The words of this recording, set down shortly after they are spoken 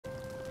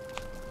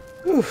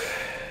Whew.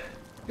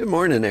 Good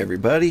morning,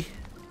 everybody.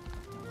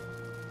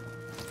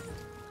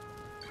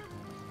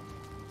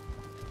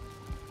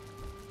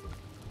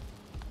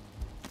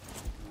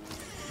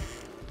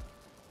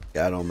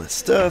 Got all my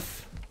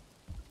stuff.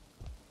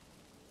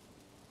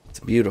 It's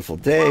a beautiful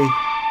day.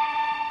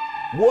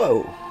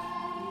 Whoa!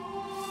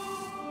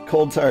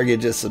 Cold Target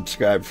just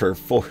subscribed for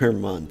 4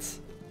 months.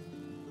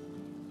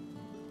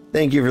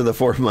 Thank you for the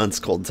 4 months,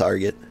 Cold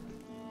Target.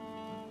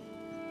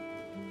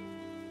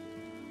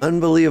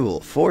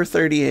 Unbelievable.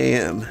 4:30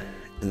 a.m.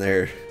 and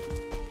there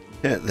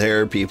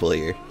are people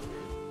here.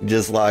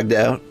 Just logged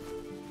out.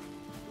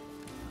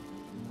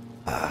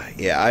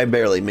 Yeah, I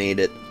barely made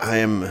it. I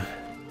am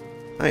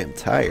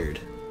tired.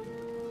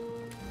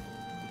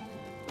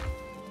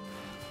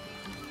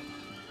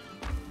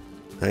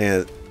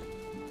 I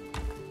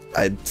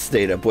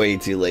stayed up way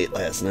too late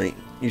last night.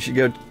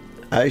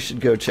 I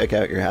should go check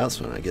out your house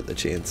when I get the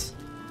chance.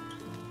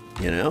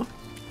 You know?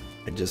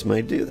 I just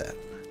might do that.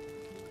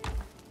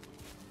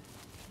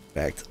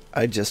 In fact,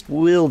 I just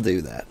will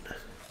do that.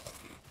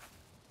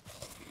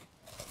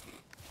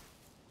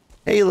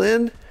 Hey,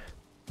 Lynn.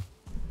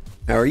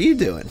 How are you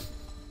doing?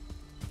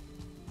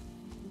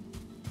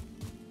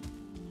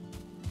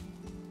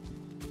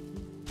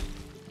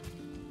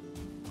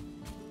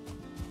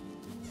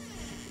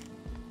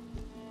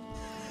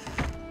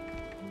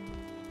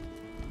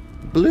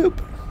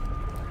 Bloop.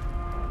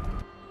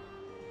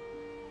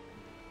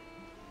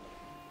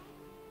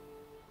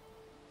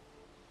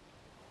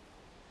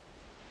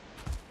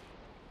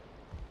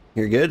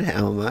 You're good?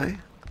 How am I?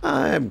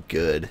 I'm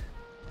good.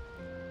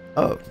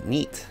 Oh,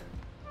 neat.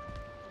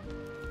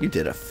 You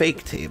did a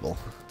fake table.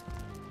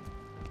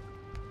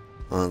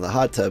 Oh, the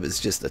hot tub is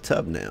just a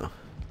tub now.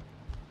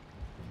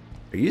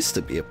 There used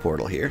to be a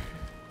portal here.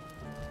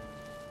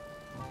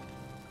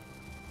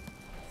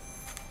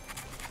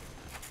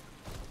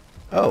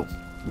 Oh,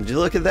 would you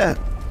look at that?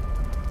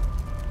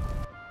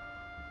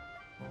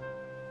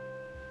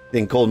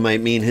 Think Cold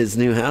might mean his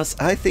new house?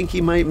 I think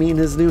he might mean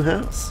his new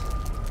house.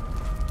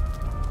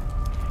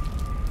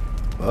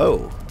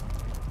 Whoa.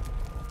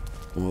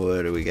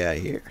 What do we got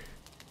here?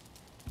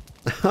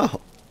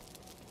 Oh,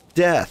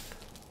 death.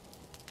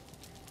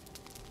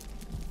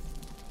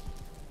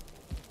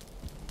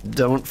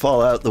 Don't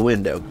fall out the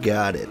window.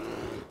 Got it.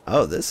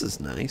 Oh, this is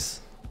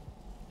nice.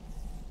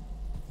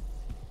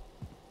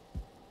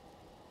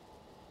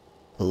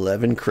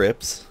 11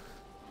 crypts.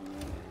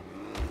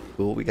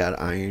 Cool, we got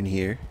iron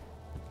here.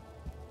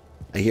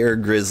 I hear a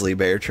grizzly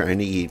bear trying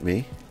to eat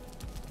me.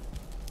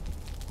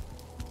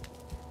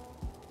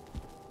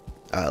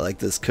 I like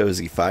this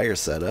cozy fire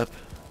setup.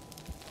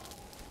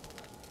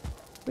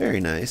 Very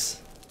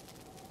nice.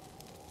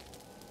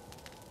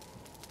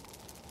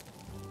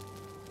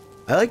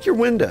 I like your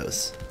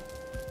windows.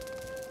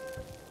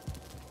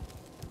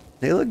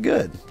 They look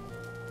good. Is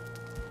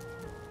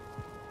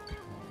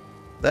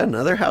that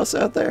another house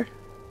out there?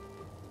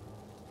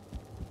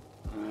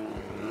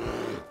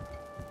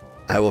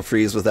 I will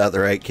freeze without the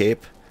right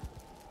cape.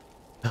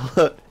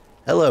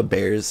 Hello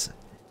bears.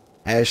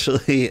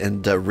 Ashley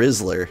and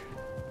Rizzler.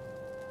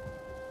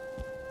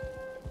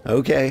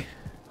 Okay.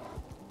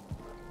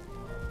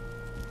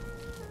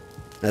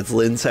 That's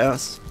Lynn's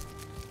house?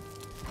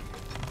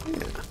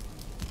 Yeah.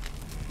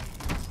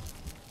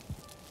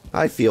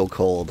 I feel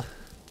cold.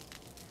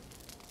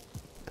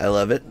 I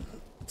love it.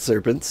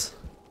 Serpents.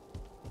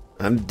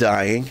 I'm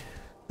dying,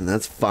 and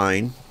that's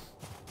fine.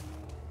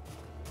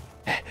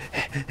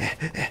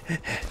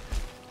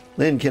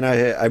 Lynn, can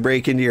I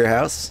break into your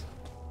house?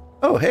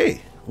 Oh,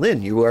 hey,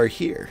 Lynn, you are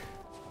here.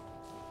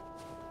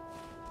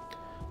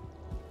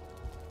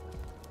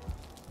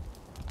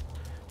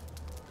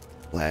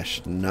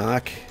 Flash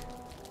knock.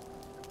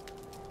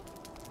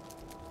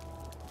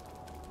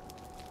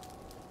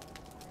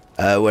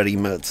 What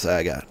emotes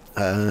I got?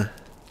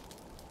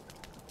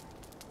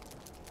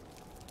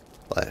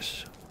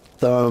 Flash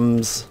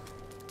thumbs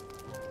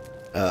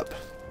up.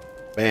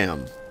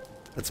 Bam.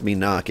 That's me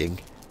knocking.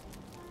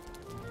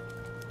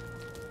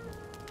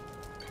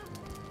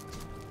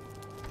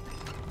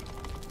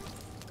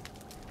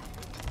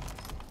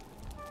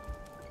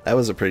 That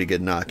was a pretty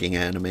good knocking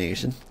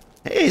animation.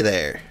 Hey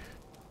there.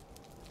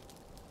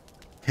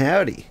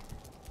 Howdy.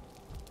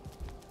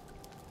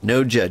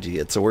 No judgy,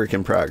 it's a work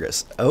in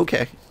progress.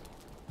 Okay.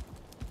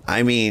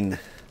 I mean,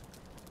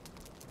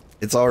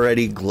 it's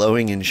already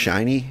glowing and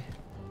shiny.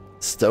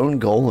 Stone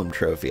Golem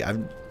trophy. I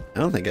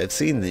don't think I've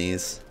seen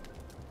these.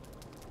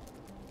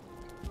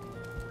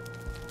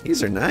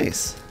 These are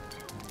nice.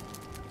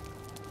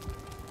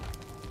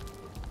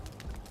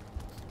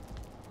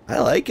 I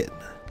like it.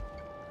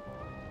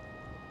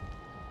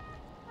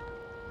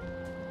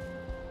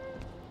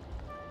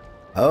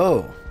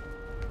 Oh,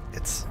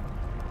 it's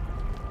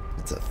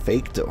a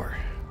fake door.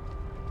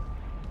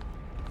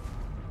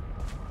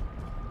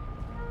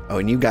 Oh,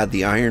 and you got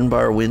the iron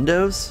bar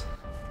windows?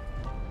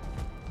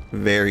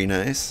 Very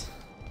nice.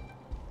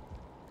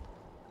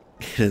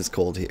 It is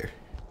cold here.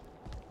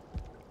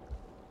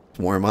 It's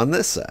warm on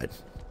this side.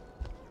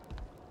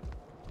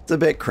 It's a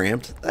bit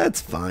cramped.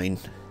 That's fine.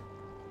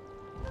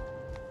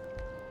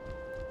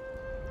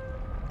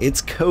 It's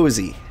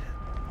cozy.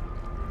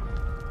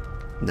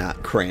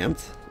 Not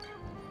cramped.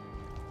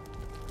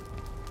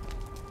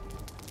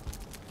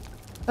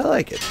 I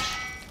like it.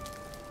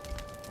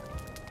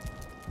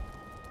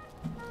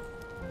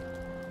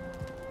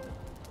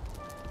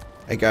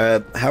 Like,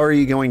 how are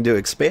you going to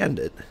expand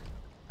it?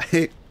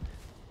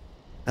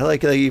 I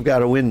like that you've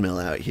got a windmill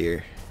out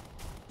here.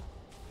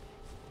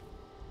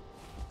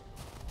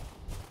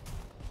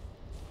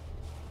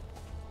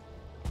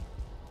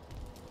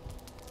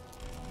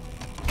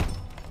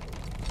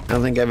 I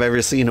don't think I've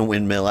ever seen a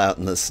windmill out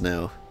in the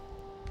snow.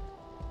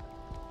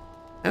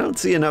 I don't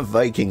see enough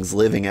Vikings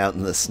living out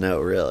in the snow,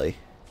 really.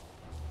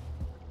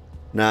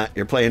 Not,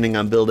 you're planning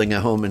on building a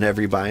home in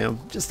every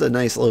biome? Just a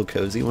nice little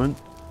cozy one?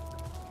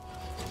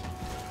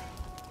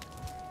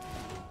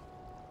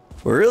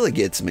 What really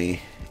gets me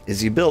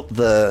is you built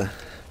the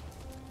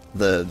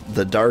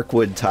dark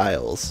wood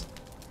tiles,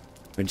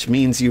 which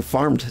means you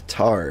farmed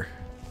tar.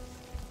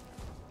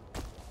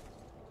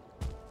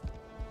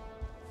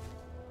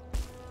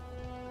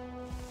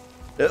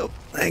 Oh,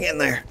 hang in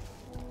there.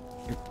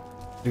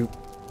 Doop,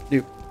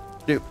 doop,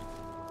 doop.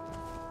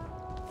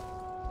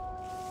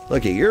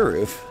 Look at your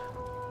roof.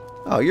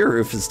 Oh, your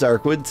roof is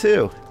dark wood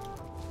too.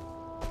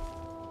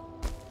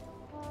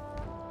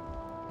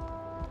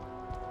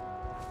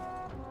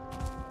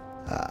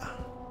 Ah,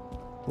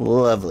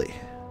 lovely.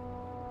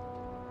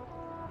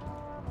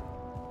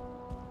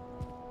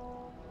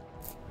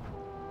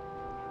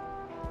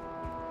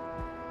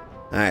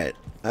 Alright,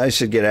 I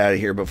should get out of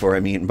here before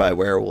I'm eaten by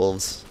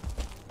werewolves.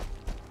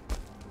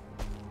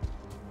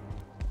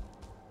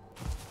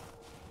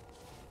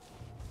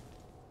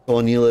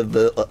 When you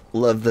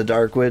love the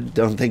darkwood,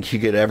 don't think you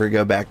could ever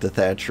go back to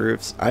thatch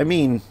roofs. I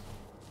mean,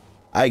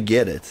 I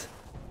get it.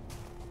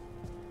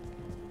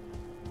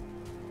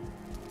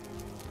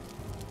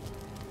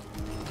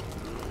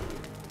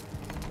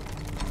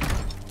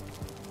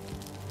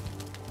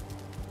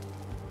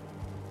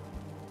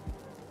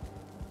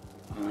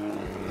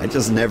 I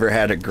just never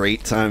had a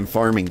great time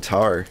farming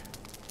tar.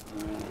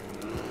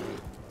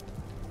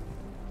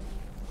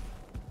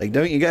 Like,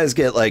 don't you guys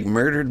get, like,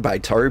 murdered by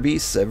tar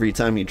beasts every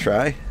time you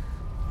try?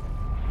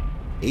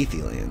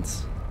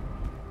 Aethylands.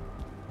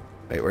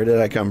 Wait, where did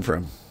I come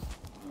from?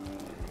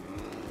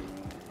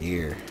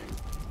 Here.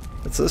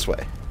 What's this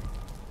way?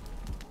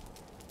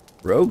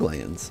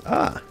 Roguelands.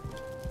 Ah.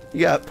 You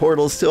got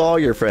portals to all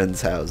your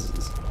friends'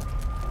 houses.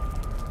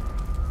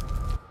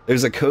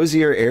 There's a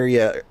cozier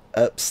area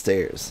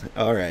upstairs.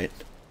 Alright.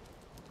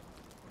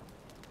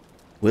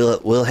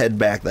 We'll head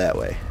back that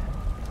way.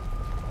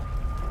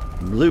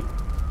 Bloop.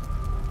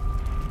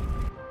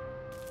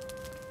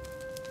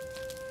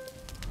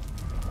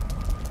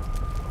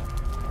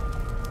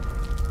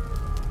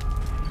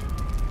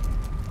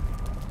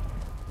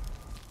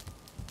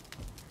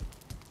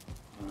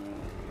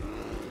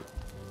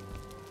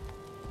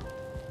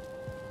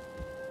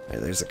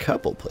 There's a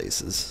couple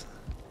places.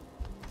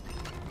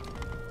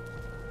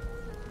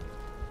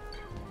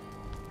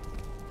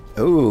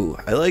 Oh,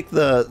 I like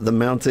the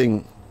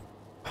mounting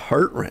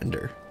heart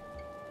render.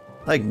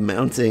 I like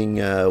mounting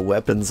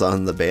weapons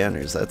on the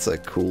banners. That's a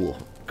cool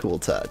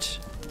touch.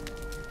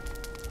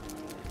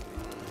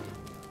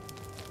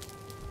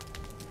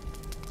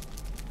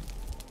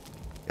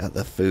 Got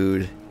the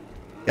food.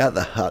 Got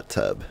the hot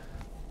tub.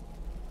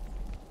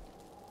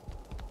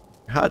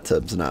 Hot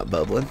tub's not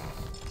bubbling.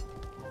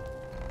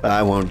 But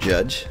I won't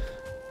judge.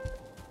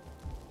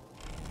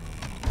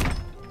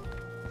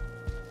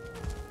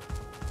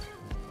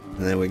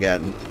 And then we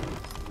got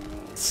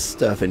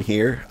stuff in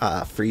here.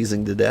 Ah,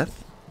 freezing to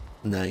death.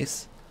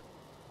 Nice.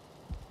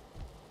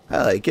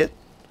 I like it.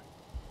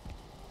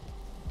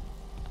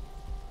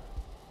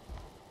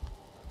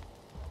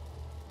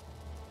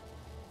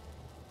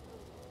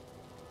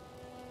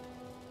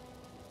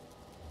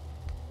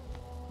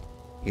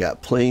 You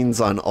got plains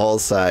on all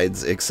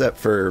sides except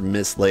for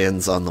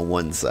mistlands on the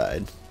one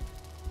side.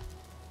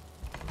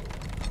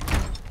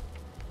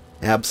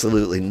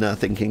 Absolutely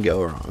nothing can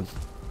go wrong.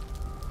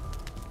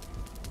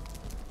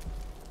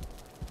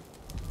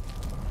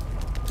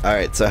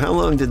 Alright, so how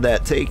long did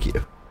that take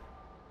you?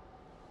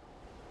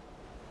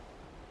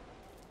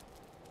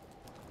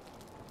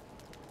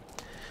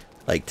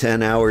 Like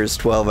 10 hours,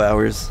 12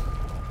 hours,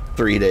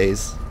 3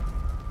 days.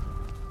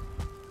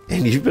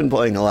 And you've been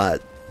playing a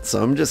lot,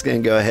 so I'm just gonna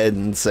go ahead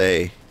and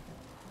say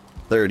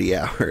 30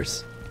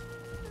 hours.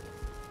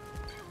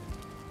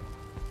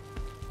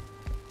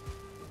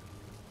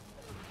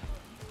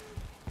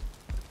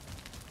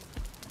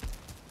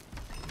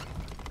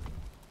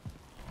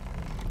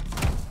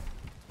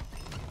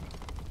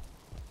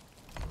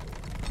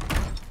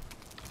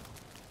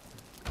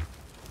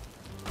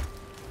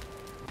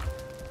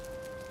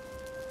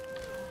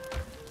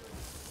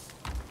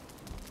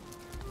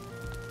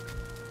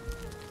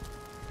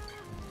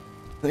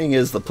 Thing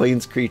is, the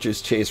plains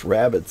creatures chase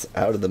rabbits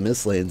out of the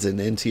mistlands and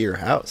into your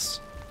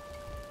house.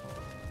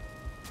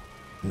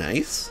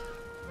 Nice.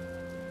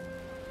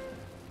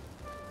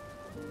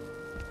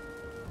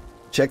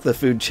 Check the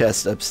food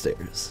chest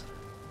upstairs.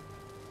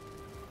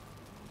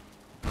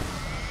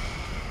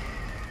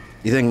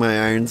 You think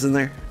my iron's in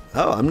there?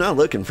 Oh, I'm not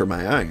looking for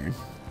my iron.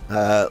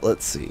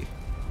 Let's see.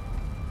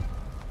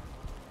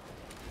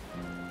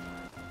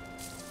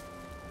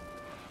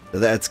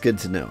 That's good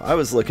to know. I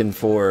was looking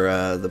for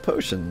the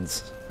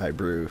potions I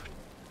brewed.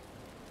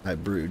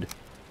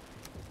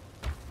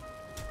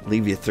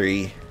 Leave you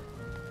 3.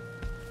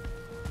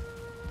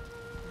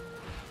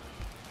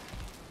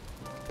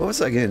 What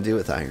was I gonna do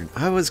with iron?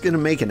 I was gonna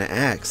make an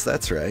axe,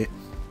 that's right.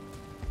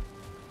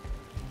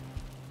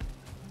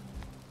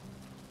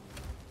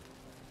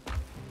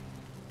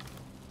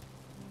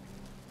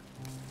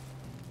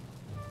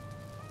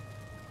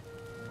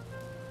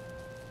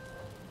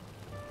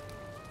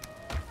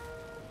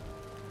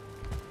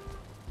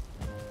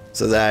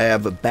 So that I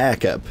have a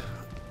backup.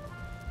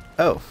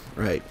 Oh,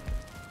 right.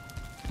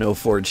 No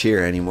forge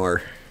here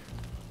anymore.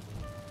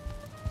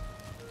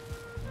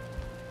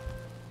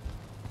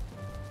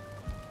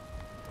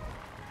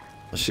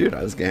 Well, shoot,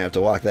 I was gonna have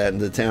to walk that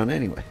into town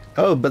anyway.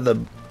 Oh, but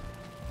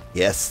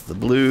yes, the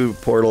blue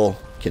portal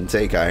can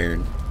take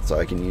iron, so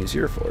I can use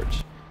your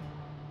forge.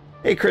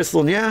 Hey,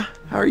 Crystal, yeah,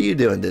 how are you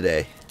doing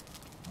today?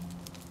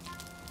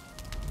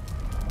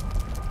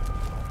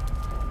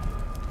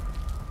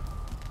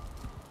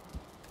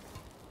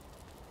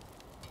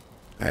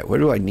 Alright,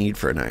 what do I need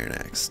for an iron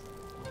axe?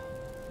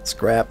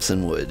 Scraps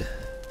and wood.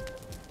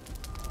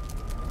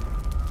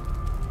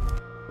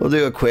 We'll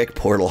do a quick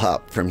portal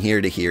hop from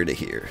here to here to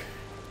here.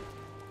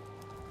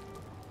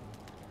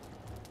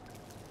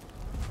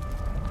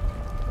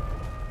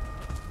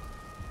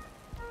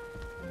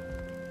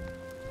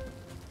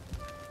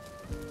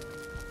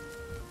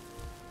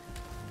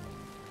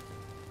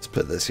 Let's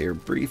put this here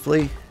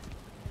briefly.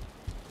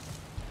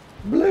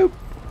 Bloop.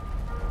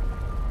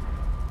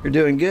 You're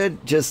doing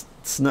good? Just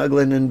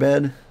snuggling in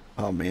bed?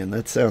 Oh man,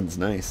 that sounds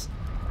nice.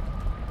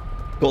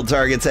 Gold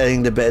target's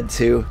heading to bed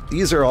too.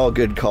 These are all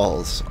good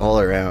calls, all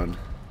around.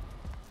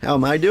 How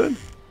am I doing?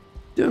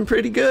 Doing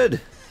pretty good.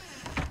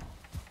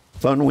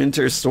 Fun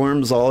winter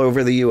storms all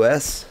over the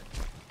US.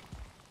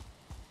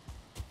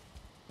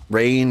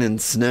 Rain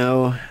and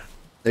snow.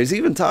 There's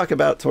even talk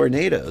about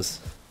tornadoes.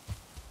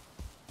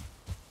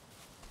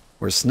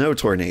 Or snow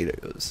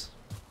tornadoes.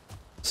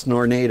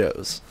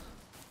 Snornadoes.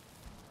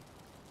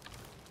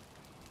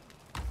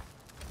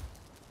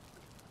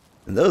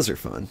 And those are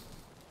fun.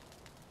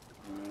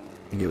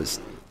 I think it was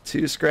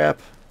 2 scrap.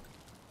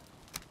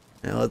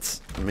 Now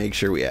let's make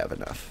sure we have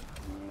enough.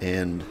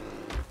 And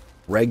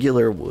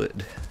regular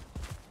wood.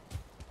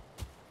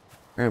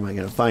 Where am I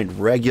going to find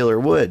regular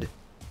wood?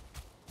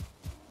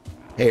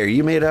 Hey, are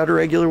you made out of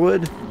regular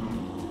wood?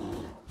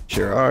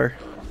 Sure are.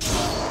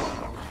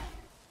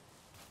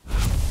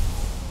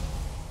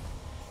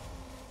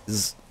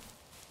 Is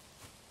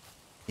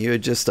you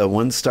just a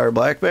 1-star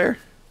black bear?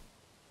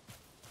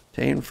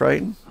 Tame,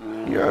 frightened?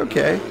 You're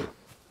okay.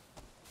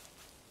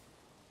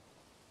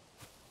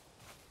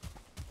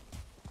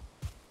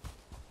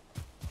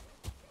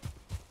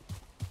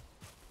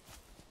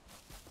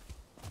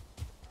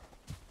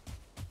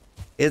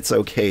 It's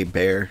okay,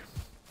 bear.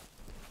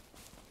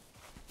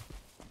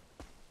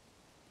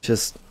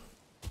 Just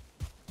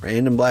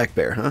random black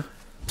bear, huh?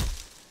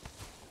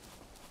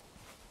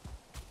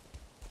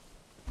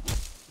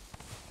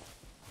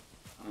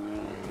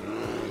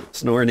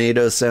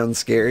 Snornadoes sound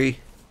scary.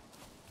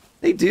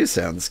 They do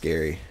sound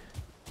scary.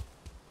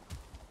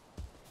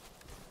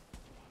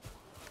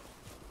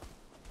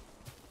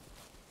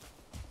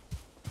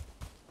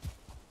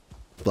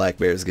 Black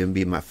bear's gonna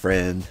be my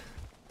friend.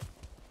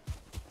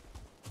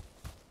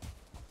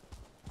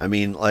 I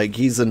mean, like,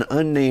 he's an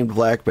unnamed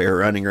black bear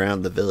running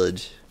around the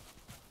village.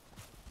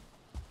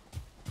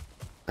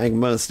 I think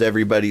most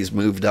everybody's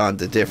moved on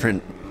to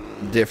different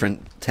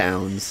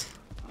towns.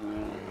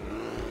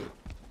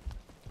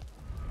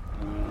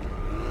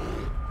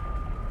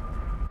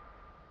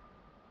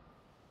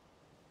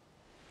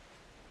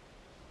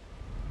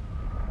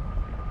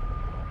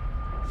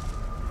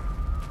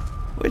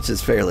 Which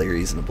is fairly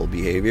reasonable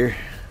behavior.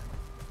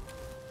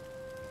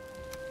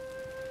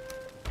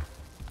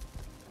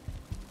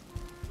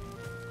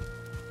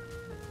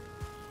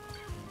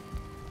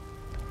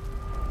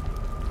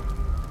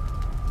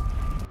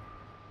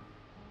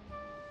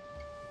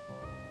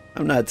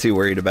 I'm not too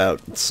worried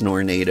about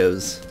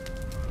snornadoes.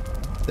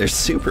 They're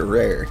super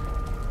rare.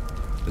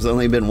 There's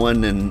only been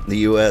one in the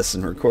US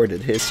in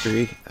recorded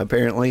history,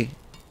 apparently.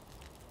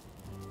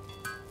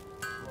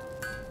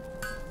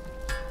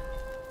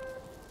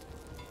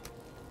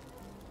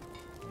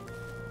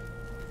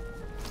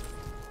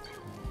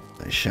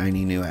 A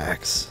shiny new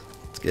axe.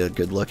 Let's get a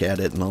good look at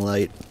it in the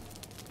light.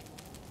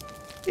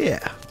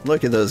 Yeah,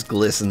 look at those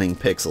glistening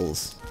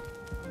pixels.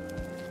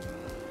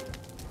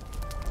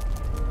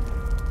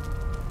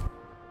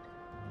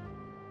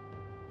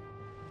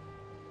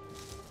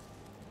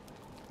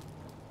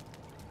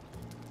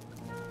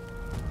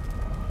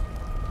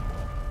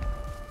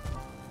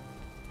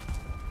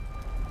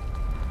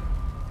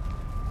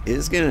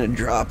 It's gonna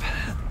drop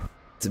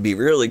to be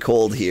really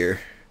cold here.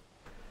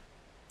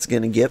 It's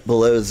gonna get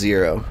below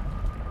 0.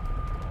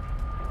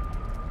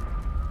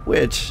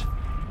 Which,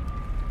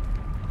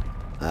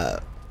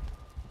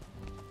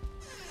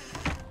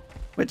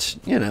 Which,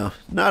 you know,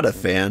 not a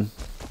fan.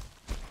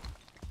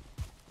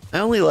 I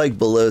only like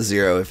below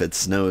 0 if it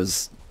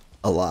snows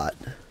a lot.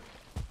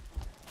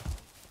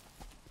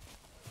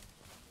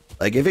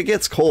 Like, if it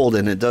gets cold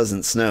and it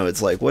doesn't snow,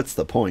 it's like, what's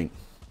the point?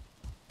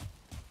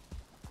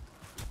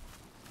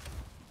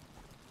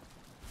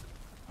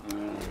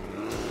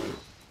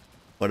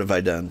 What have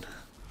I done?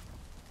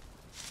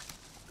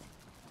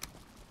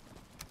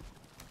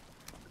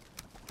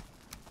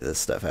 Get this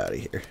stuff out of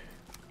here.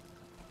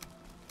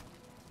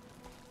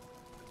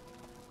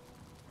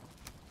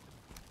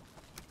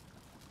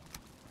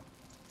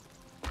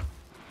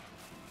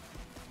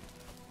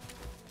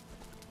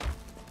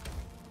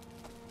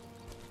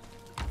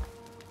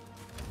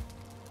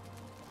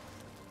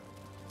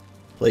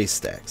 Place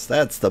stacks.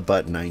 That's the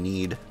button I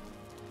need.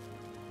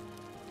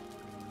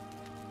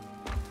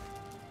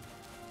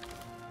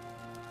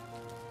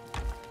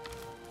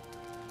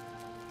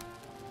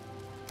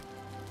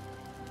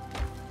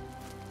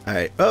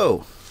 Alright.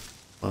 Oh!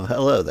 Well,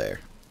 hello there.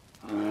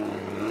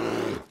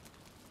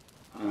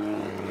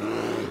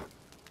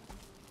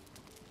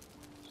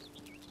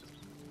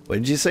 What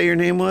did you say your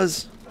name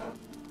was?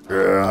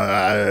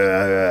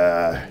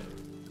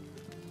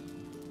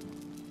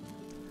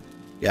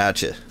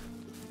 Gotcha.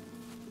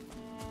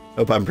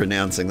 Hope I'm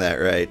pronouncing that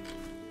right.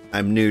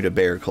 I'm new to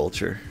bear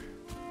culture.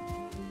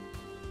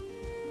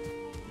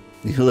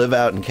 You live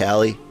out in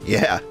Cali?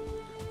 Yeah.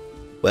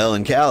 Well,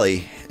 in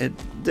Cali, it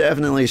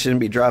definitely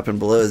shouldn't be dropping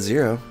below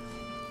 0.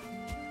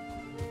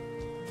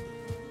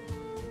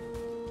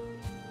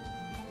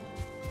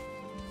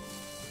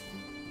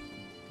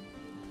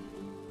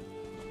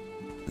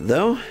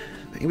 Though,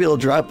 maybe it'll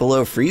drop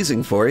below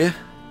freezing for you.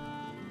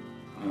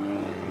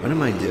 What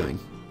am I doing?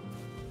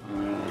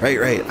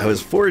 Right, I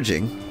was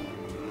foraging.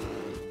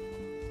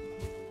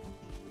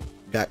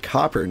 Got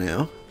copper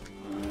now.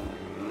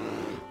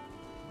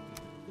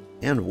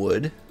 And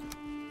wood.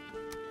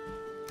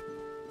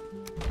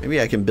 Maybe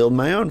I can build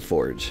my own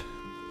forge.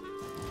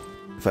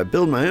 If I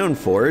build my own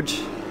forge,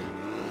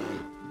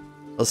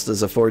 what else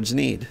does a forge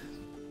need?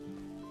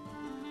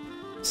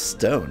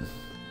 Stone.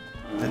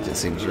 That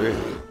just seems rude.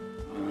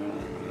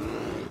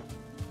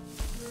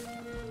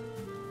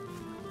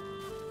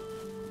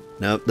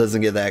 Nope,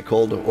 doesn't get that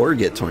cold or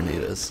get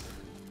tornadoes.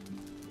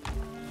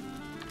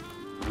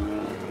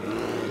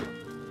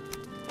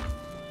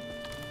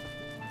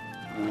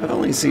 I've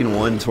only seen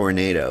one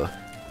tornado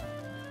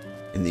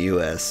in the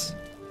US.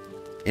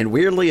 And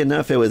weirdly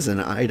enough, it was in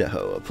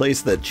Idaho, a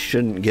place that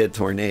shouldn't get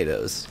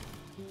tornadoes.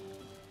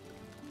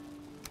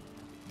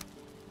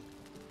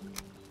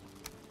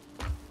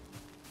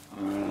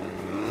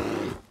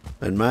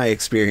 In my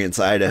experience,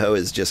 Idaho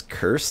is just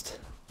cursed.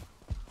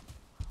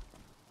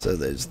 So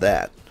there's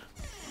that.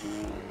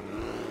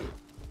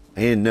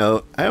 I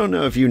don't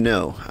know if you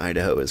know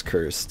Idaho is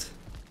cursed,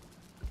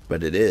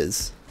 but it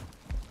is.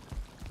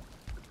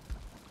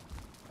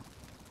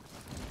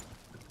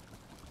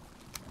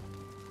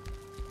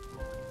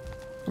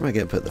 Where am I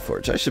gonna put the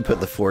forge? I should put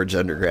the forge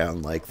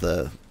underground like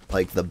the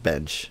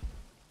bench.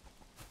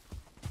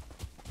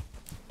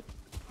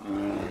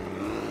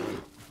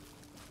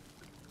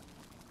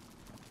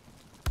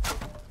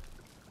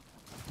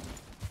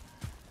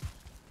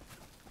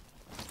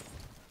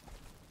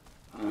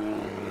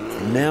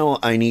 Now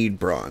I need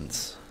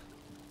bronze,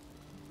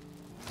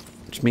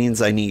 which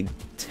means I need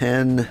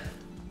 10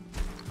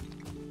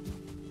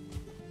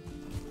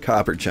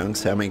 copper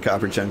chunks. How many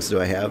copper chunks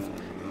do I have?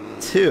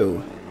 2,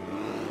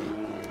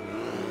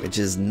 which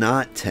is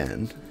not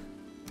 10.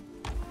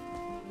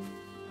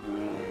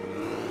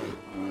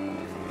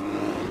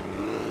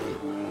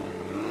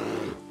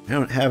 I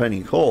don't have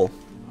any coal.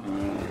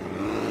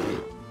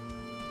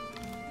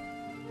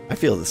 I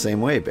feel the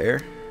same way, Bear.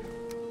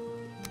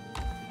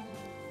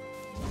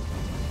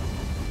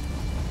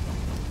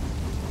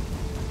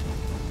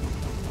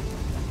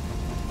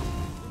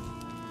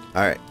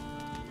 Alright.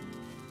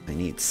 I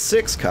need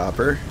 6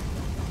 copper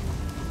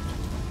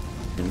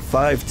and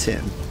 5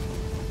 tin.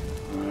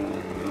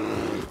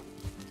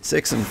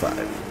 6 and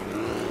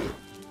 5.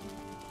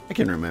 I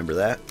can remember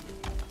that.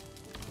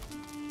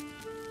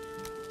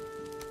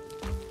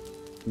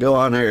 Go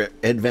on our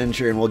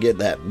adventure and we'll get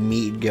that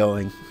mead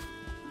going.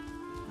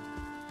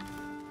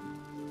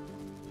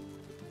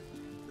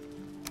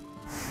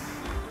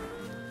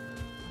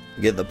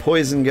 Get the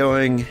poison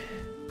going,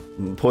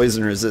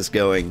 poison resist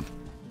going.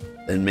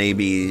 Then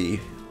maybe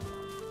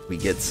we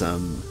get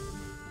some,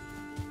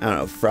 I don't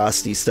know,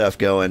 frosty stuff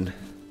going.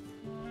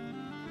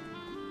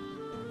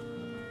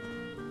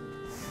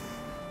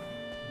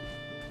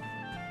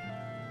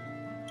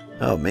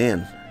 Oh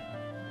man.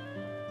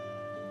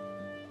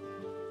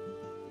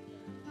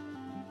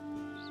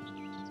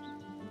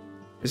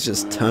 There's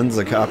just tons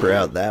of copper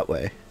out that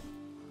way.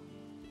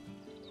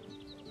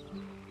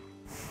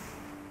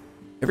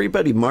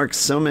 Everybody marks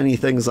so many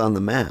things on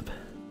the map.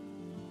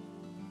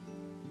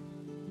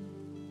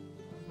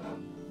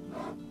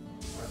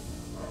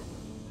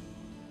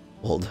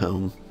 Old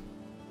home.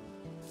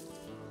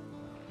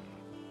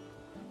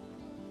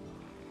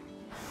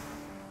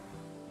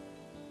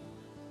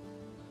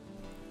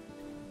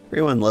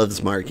 Everyone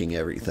loves marking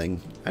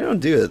everything. I don't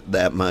do it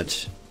that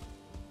much,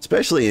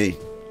 especially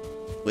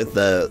with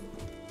the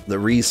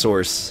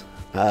resource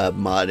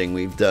modding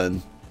we've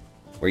done,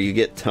 where you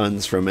get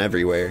tons from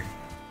everywhere.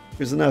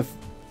 There's enough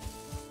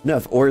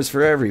ores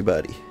for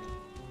everybody.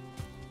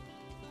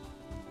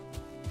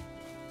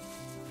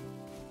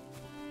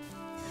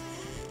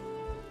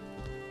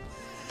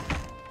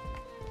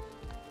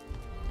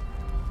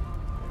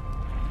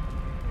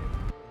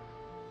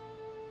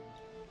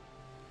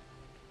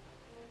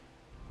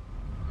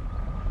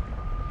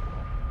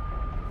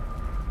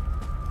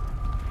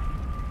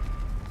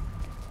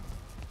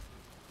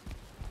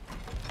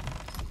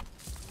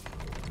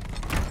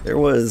 There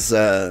was,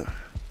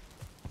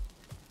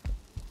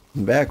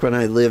 back when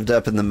I lived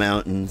up in the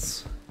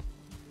mountains,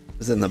 I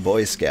was in the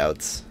Boy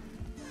Scouts,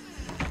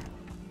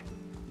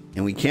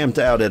 and we camped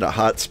out at a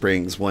hot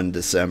springs one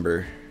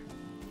December.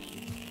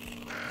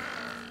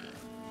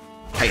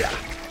 Hiya!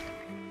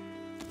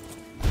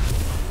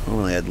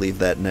 Only I'd leave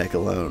that neck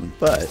alone,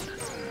 but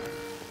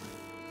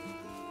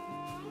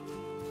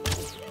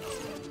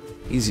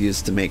he's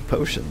used to make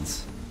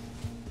potions.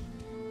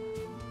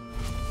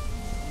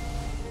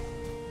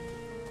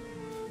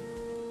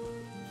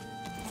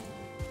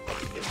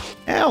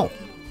 Ow!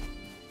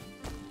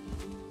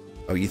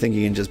 Oh, you think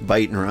you can just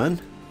bite and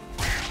run?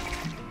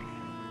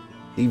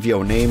 Leave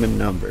your name and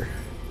number.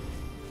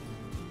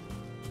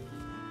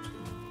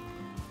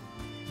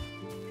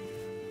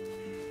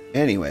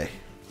 Anyway,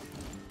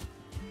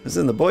 I was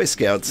in the Boy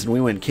Scouts and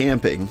we went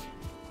camping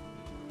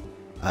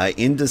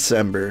in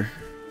December.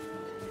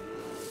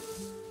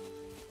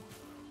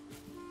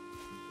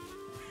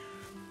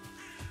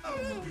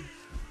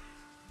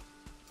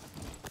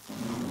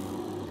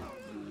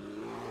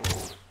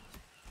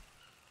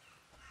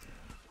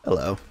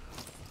 Hello.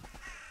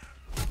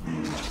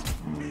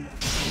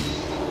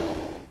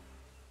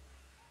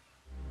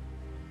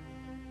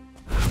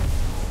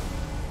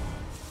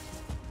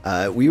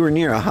 We were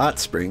near a hot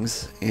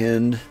springs,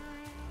 and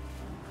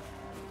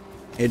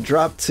it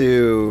dropped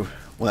to,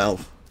 well,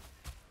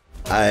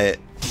 I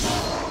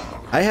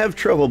have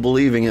trouble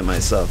believing it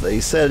myself. They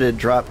said it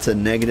dropped to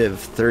negative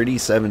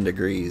 37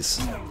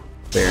 degrees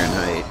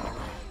Fahrenheit.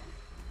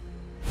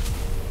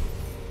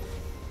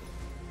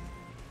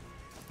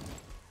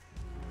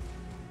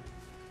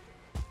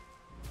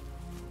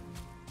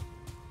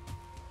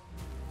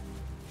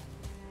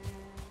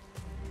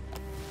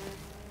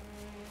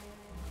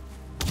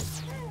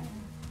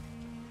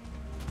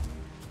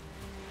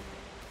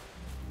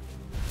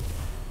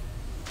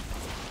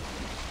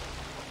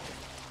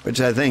 Which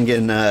I think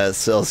in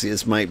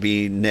Celsius might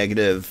be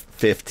negative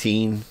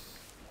 15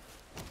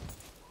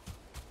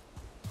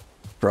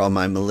 for all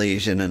my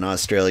Malaysian and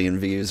Australian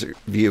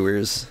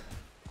viewers.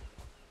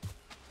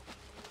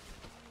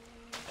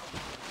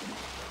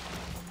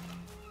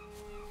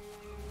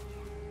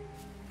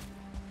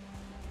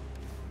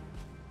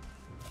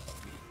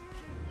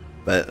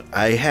 But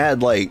I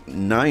had like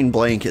 9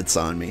 blankets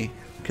on me,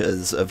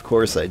 because of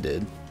course I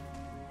did.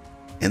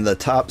 And the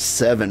top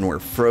 7 were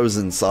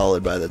frozen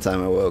solid by the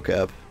time I woke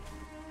up.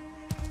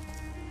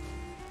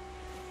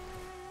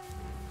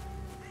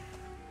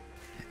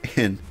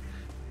 And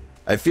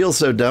I feel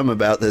so dumb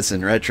about this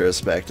in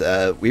retrospect.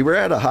 We were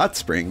at a hot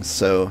spring,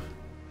 so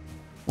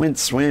went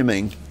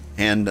swimming,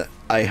 and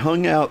I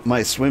hung out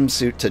my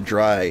swimsuit to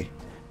dry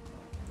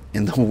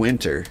in the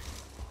winter.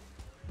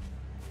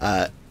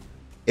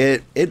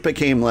 It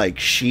became like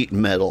sheet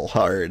metal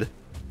hard.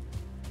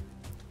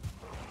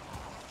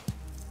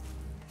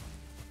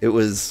 It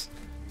was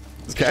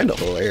kind of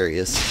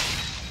hilarious.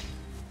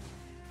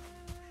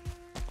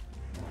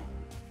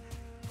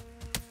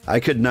 I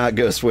could not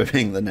go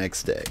swimming the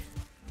next day.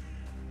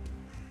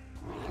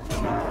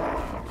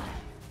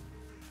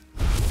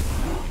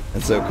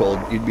 It's so cold.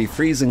 You'd be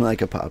freezing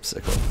like a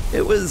popsicle.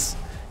 It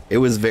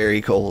was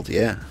very cold,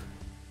 yeah.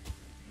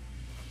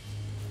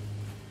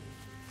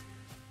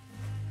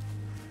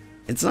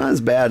 It's not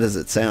as bad as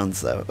it sounds,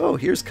 though. Oh,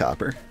 here's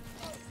copper.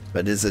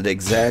 But is it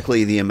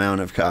exactly the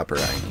amount of copper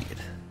I need?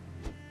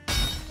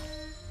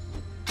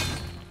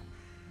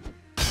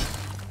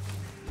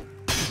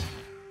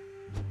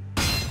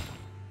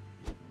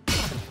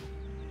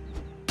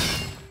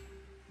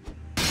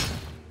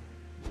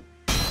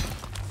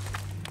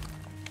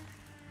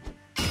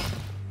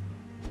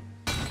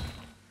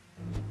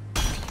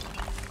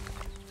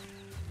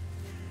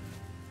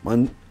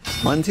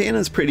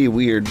 Montana's pretty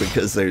weird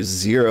because there's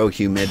 0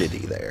 humidity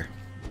there.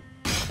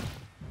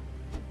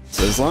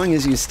 So as long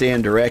as you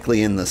stand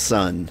directly in the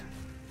sun,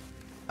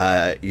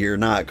 you're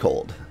not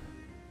cold.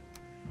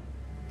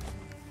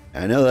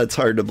 I know that's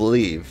hard to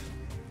believe,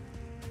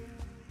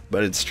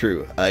 but it's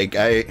true.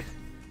 I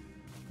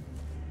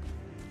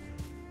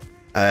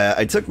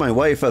took my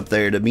wife up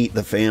there to meet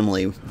the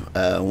family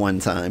one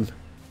time.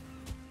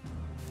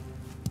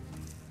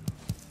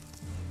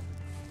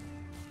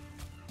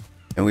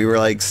 And we were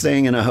like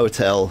staying in a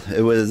hotel.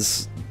 It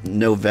was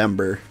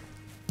November.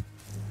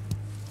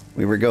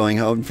 We were going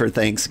home for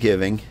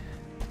Thanksgiving.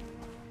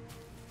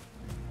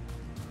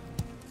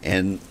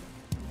 And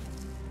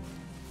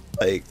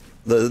like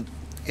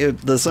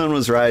the sun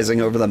was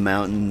rising over the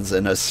mountains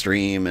and a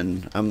stream,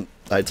 and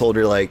I told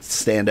her, like,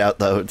 stand out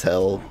the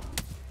hotel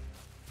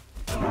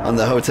on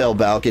the hotel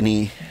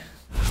balcony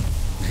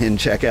and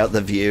check out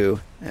the view.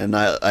 And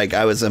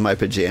I was in my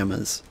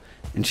pajamas,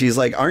 and she's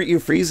like, aren't you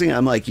freezing?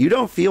 I'm like, you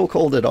don't feel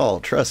cold at all,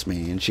 trust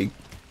me. And she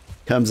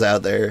comes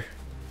out there,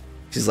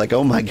 she's like,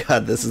 oh my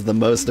god, this is the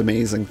most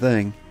amazing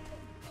thing.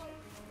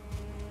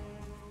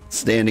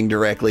 Standing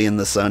directly in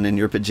the sun in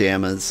your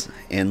pajamas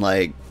in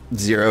like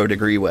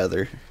 0-degree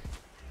weather.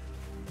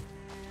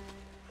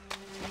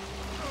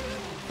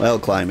 Well,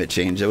 climate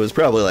change, it was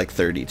probably like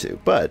 32,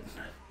 but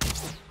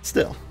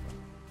still.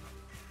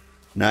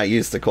 Not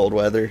used to cold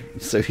weather,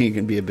 so you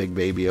can be a big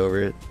baby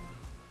over it.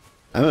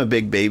 I'm a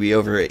big baby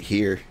over it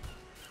here.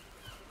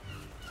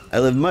 I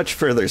live much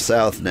further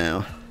south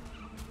now.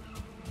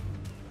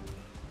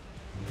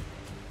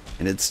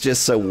 And it's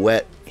just so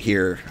wet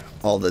here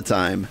all the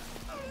time.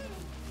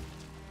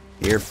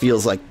 The air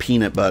feels like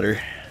peanut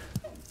butter.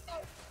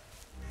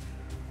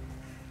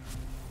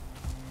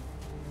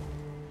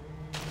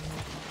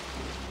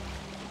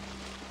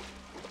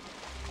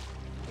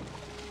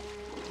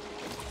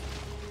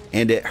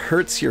 And it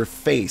hurts your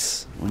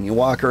face when you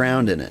walk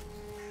around in it.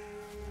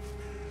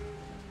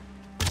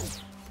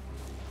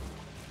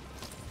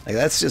 Like,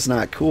 that's just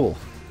not cool.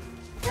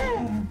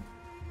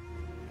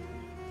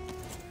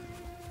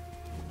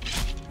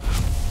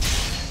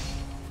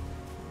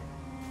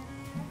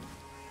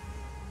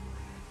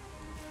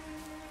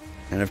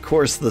 And of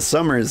course, the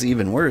summer is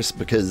even worse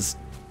because,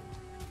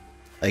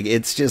 like,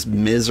 it's just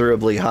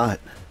miserably hot.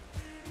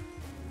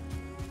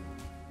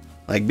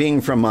 Like,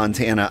 being from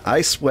Montana,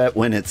 I sweat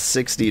when it's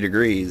 60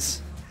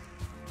 degrees.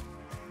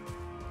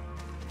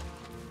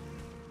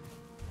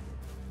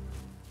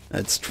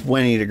 That's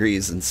 20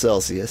 degrees in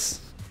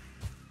Celsius,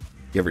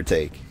 give or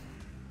take.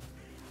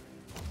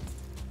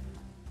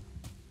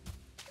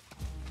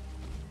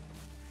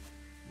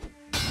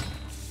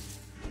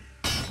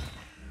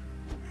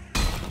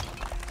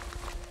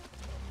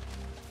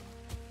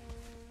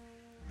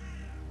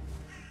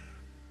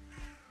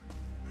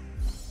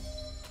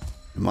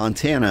 In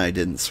Montana, I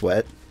didn't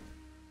sweat.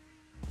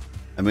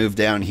 I moved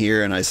down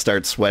here and I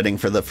start sweating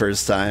for the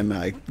first time.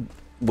 I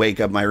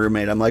wake up my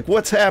roommate. I'm like,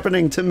 what's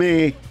happening to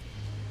me?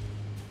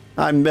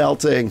 I'm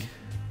melting.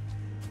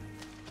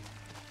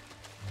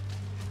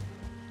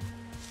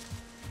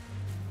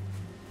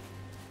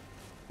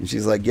 And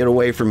she's like, get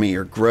away from me,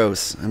 you're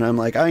gross. And I'm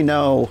like, I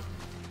know.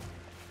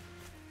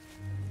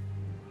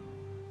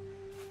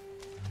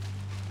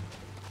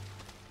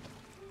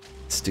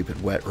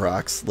 Stupid wet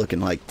rocks looking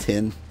like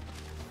tin.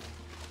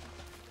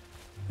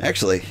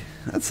 Actually,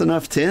 that's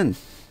enough tin.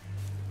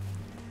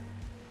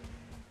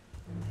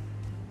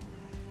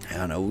 I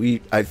don't know,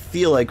 I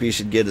feel like we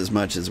should get as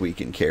much as we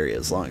can carry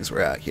as long as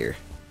we're out here.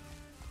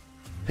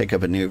 Pick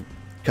up a new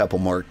couple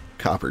more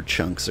copper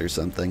chunks or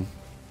something.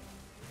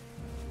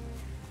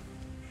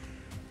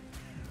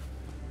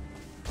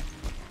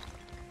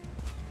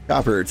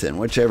 Copper or tin,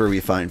 whichever we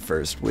find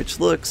first, which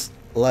looks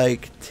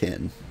like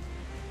tin.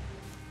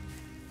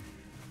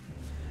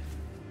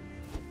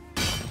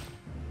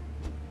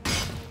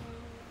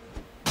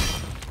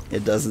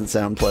 It doesn't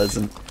sound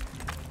pleasant.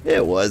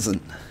 It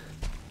wasn't.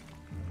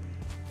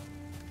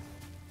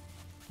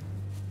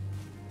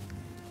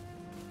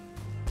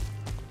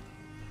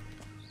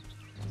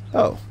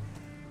 Oh,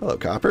 hello,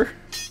 copper.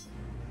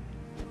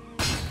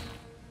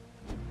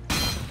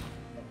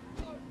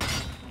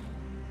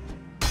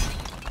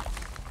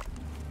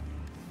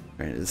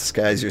 Trying to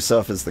disguise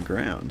yourself as the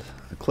ground.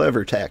 A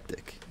clever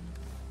tactic.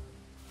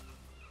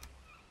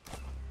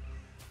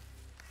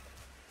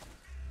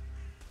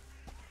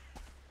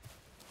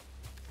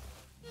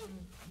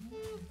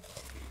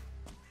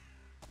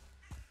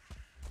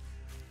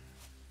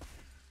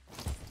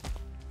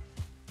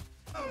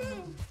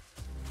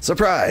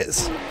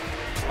 Surprise!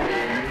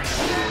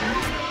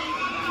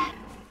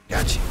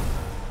 Got you.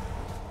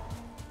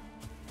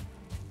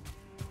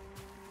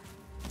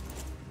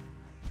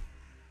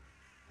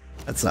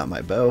 That's not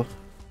my bow.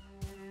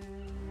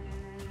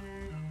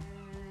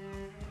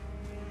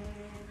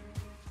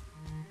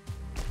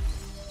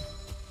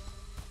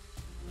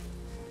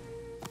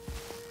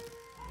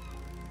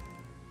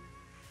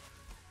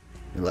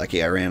 You're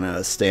lucky I ran out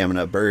of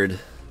stamina, bird.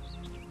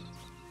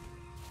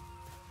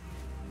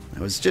 I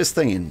was just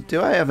thinking, do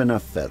I have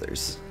enough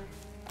feathers?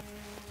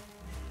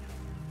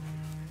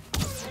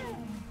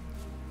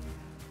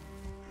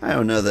 I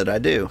don't know that I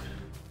do.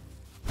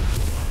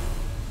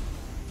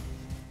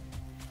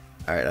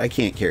 Alright, I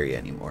can't carry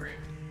anymore.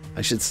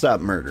 I should stop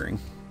murdering.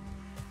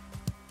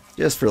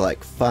 Just for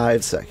like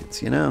 5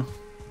 seconds, you know?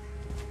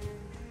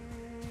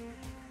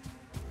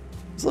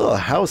 There's a little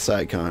house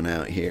icon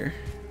out here.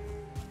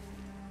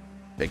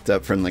 Picked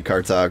up from the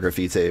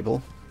cartography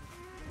table.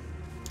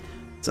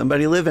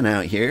 Somebody living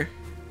out here.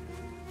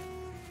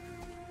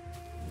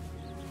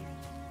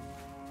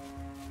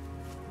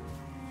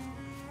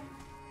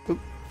 Oop.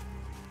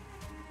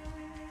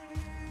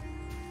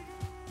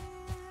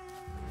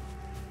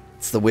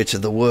 It's the Witch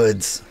of the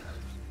Woods.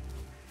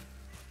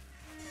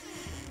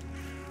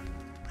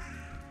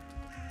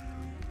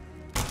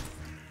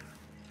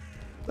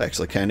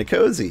 Actually kind of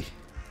cozy.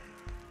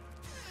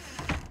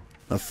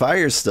 The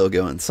fire's still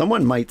going.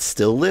 Someone might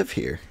still live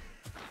here.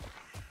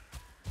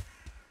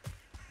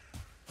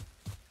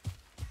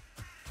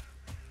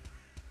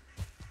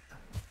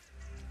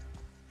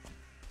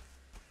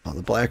 Oh,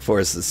 the Black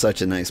Forest is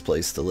such a nice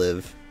place to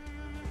live.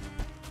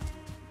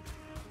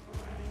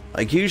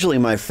 Like, usually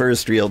my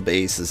first real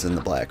base is in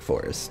the Black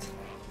Forest.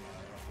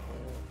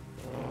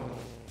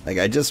 Like,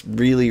 I just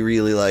really,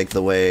 really like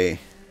the way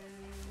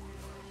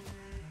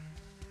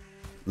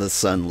the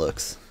sun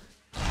looks.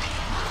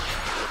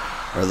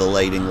 Or the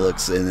lighting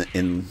looks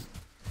in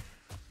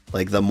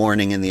like the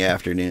morning and the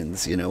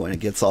afternoons, you know, when it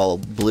gets all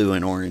blue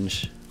and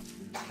orange.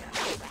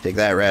 Take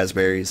that,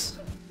 raspberries.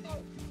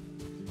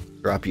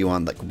 Drop you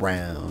on the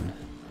ground.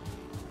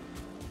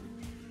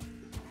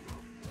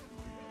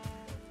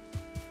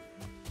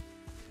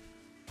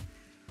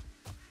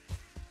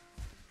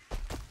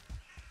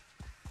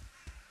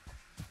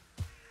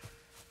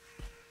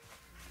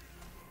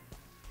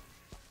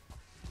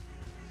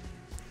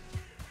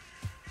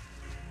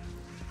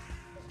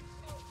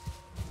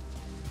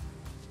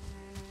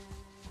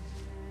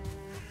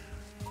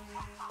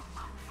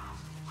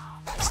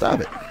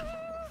 Stop it.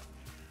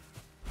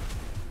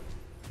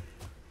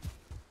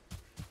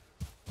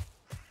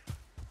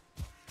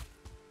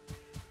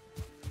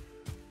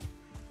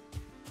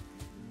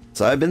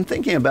 So I've been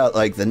thinking about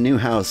like the new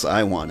house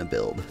I want to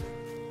build.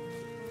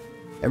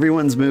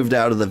 Everyone's moved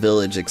out of the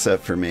village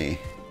except for me.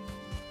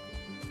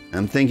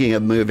 I'm thinking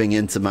of moving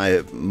into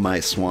my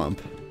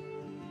swamp.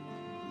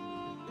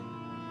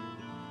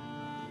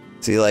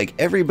 See, like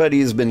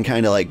everybody's been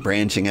kind of like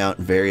branching out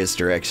in various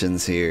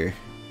directions here.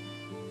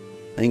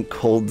 I think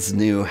Cold's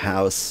new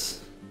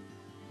house...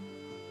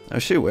 Oh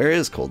shoot, where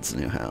is Cold's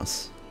new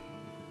house?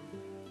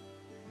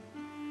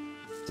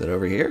 Is it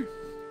over here?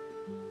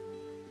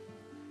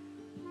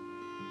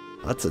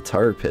 Lots of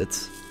tar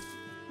pits.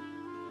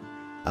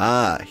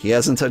 Ah, he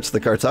hasn't touched the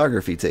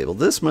cartography table.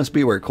 This must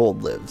be where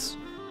Cold lives.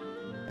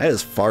 That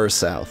is far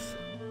south.